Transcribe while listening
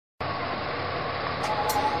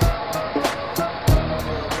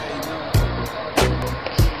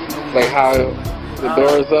Like how the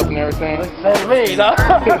door is up and everything. That's me, no?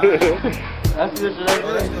 That's just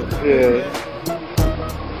right there. Yeah.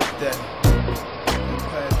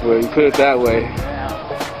 Well, you put it that way.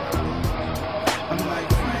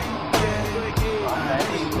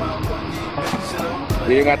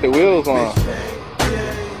 You got the wheels on.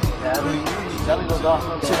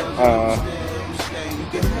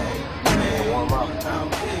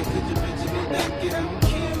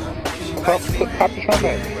 Pop the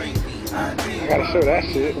trumpet. I gotta show that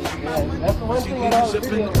shit. That's the one thing in all the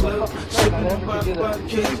videos.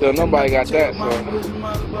 So nobody got that, so.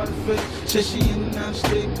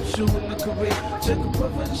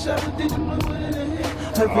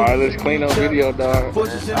 Alright, let's clean up video, dog. I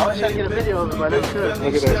wish I could get a video of it, but that's good.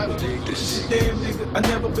 Look at that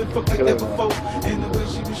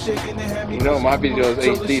shit. You know my video is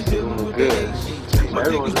HD, so it look good.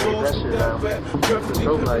 Everyone's doing that shit now.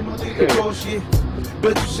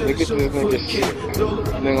 Look at this nigga shit.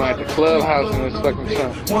 Nigga at the clubhouse in this fucking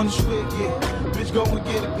trunk.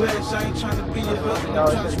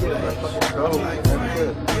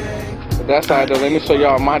 But that's alright though. Let me show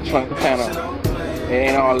y'all my trunk panel. It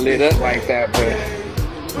ain't all lit up like that, but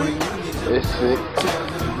it's sick.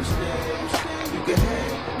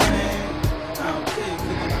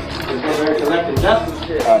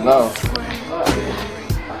 I know.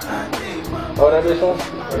 Oh, that bitch on?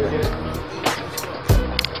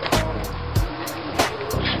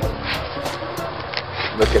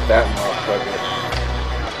 Look at that motherfucker.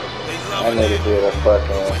 That nigga did a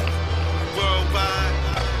fucking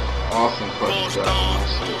awesome fucking job.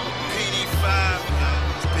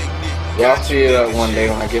 Y'all see it up one day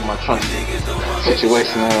when I get my trunk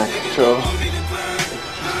situation under control.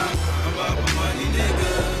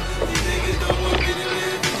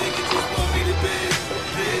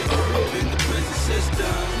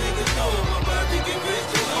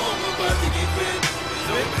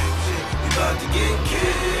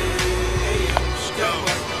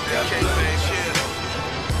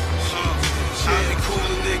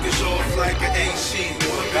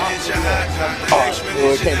 Oh,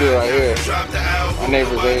 well, we can't do it right here. My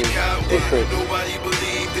neighbor's age. It's crazy.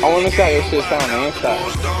 I want to see how your shit sound on the inside.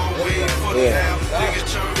 Yeah.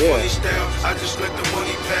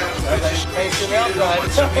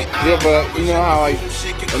 Yeah, but you know how like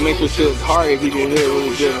it makes your shit hard if you can hear it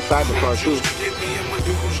really good inside the car too.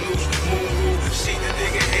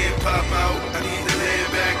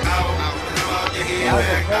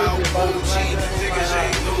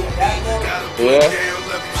 Yeah.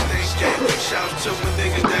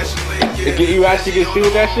 You actually can see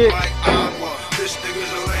with that shit?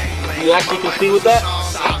 You actually can see with that?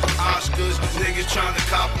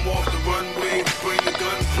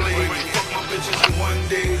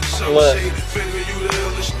 What?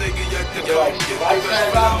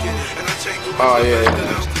 Oh yeah.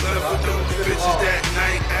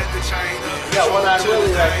 Yeah, one eye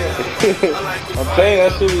really right there. I'm saying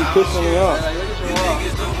that shit be pissing me off.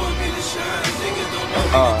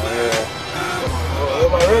 Oh yeah. Oh,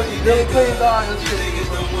 my wrist is really clean, dog.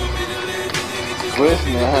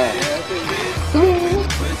 Listen, huh?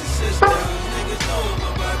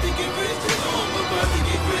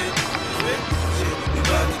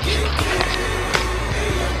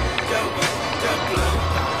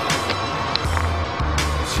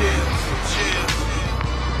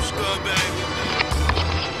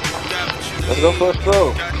 Let's go for a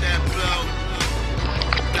stroll. I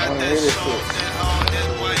wanna hear this shit.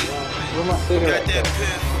 Where my cigarette at?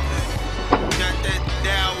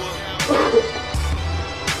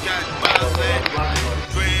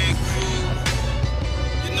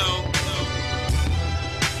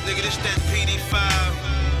 Nigga, this that PD5.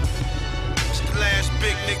 It's the last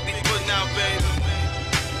big nick we putting out, baby.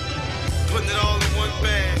 Putting it all in one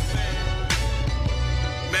bag.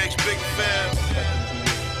 Max Big Fab.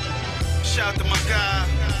 Shout out to my guy,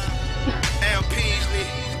 Al Peasley.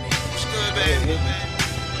 What's good, baby?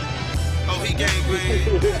 Oh, he gang green.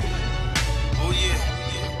 Oh, yeah.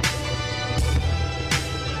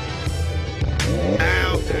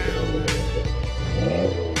 Al.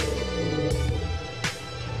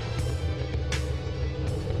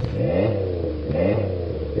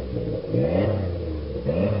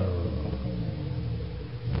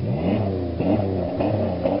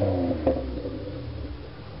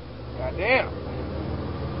 Goddamn.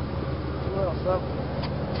 A little something.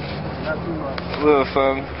 Not too much. A little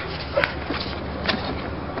something.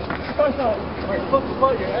 Wait, put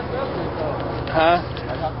your ass up. Huh?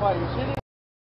 I got quiet. You see it?